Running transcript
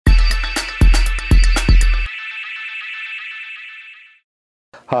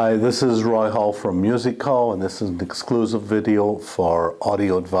Hi, this is Roy Hall from Music Hall, and this is an exclusive video for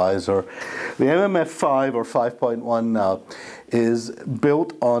Audio Advisor. The MMF-5 or 5.1 now is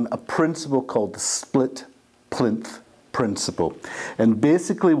built on a principle called the split plinth principle. And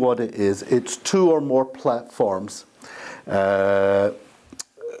basically what it is, it's two or more platforms in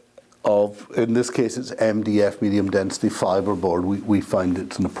this case it's MDF, medium density fiberboard. We find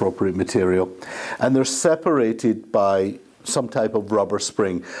it's an appropriate material. And they're separated by some type of rubber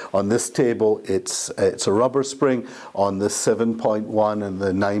spring. On this table it's a rubber spring. On the 7.1 and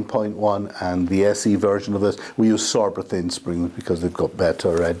the 9.1 and the SE version of this, we use sorbitane springs because they've got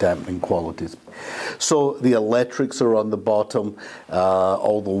better dampening qualities. So the electrics are on the bottom,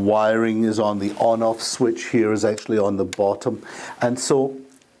 all the wiring is on, the on-off switch here is actually on the bottom, and so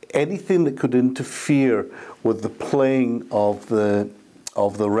anything that could interfere with the playing of the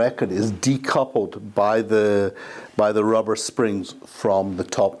record is decoupled by the rubber springs from the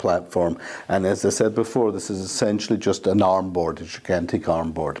top platform. And as I said before, this is essentially just an arm board, a gigantic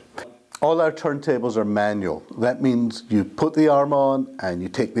arm board. All our turntables are manual. That means you put the arm on and you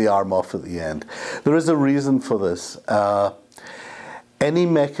take the arm off at the end. There is a reason for this. Any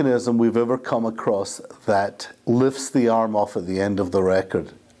mechanism we've ever come across that lifts the arm off at the end of the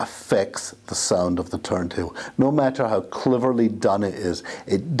record affects the sound of the turntable. No matter how cleverly done it is,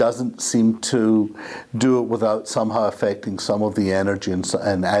 it doesn't seem to do it without somehow affecting some of the energy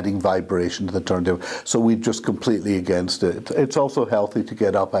and adding vibration to the turntable. So we're just completely against it. It's also healthy to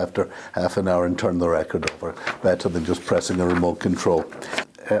get up after half an hour and turn the record over, better than just pressing a remote control.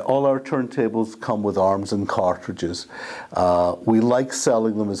 All our turntables come with arms and cartridges. We like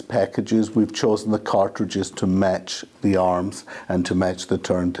selling them as packages. We've chosen the cartridges to match the arms and to match the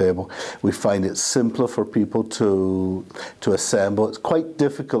turntable. We find it simpler for people to assemble. It's quite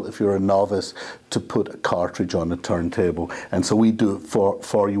difficult if you're a novice to put a cartridge on a turntable, and so we do it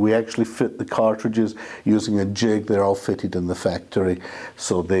for you. We actually fit the cartridges using a jig. They're all fitted in the factory,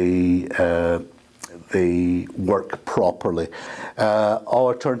 so they work properly. All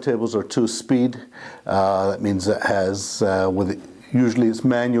our turntables are 2-speed. That means it has, usually it's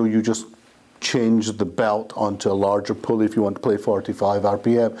manual. You just change the belt onto a larger pulley if you want to play 45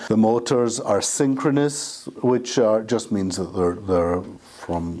 RPM. The motors are synchronous, which just means that they're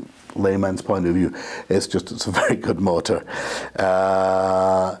from layman's point of view, it's a very good motor.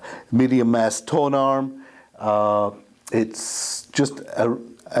 Medium mass tone arm. It's just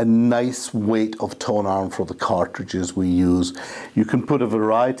a nice weight of tone arm for the cartridges we use. You can put a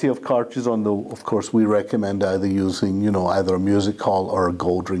variety of cartridges on, though of course we recommend either using either a Music Hall or a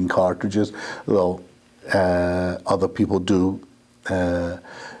Goldring cartridges, though other people do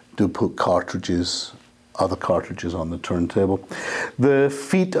put other cartridges on the turntable. The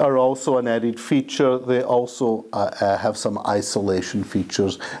feet are also an added feature. They also have some isolation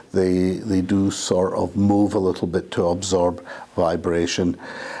features. They do sort of move a little bit to absorb vibration.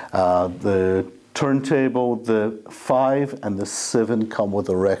 The turntable, the 5 and the 7 come with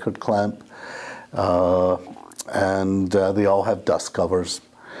a record clamp, and they all have dust covers.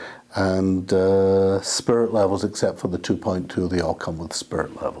 And spirit levels, except for the 2.2, they all come with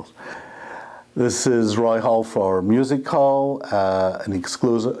spirit levels. This is Roy Hall for Music Hall,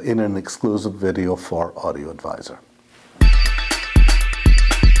 in an exclusive video for Audio Advisor.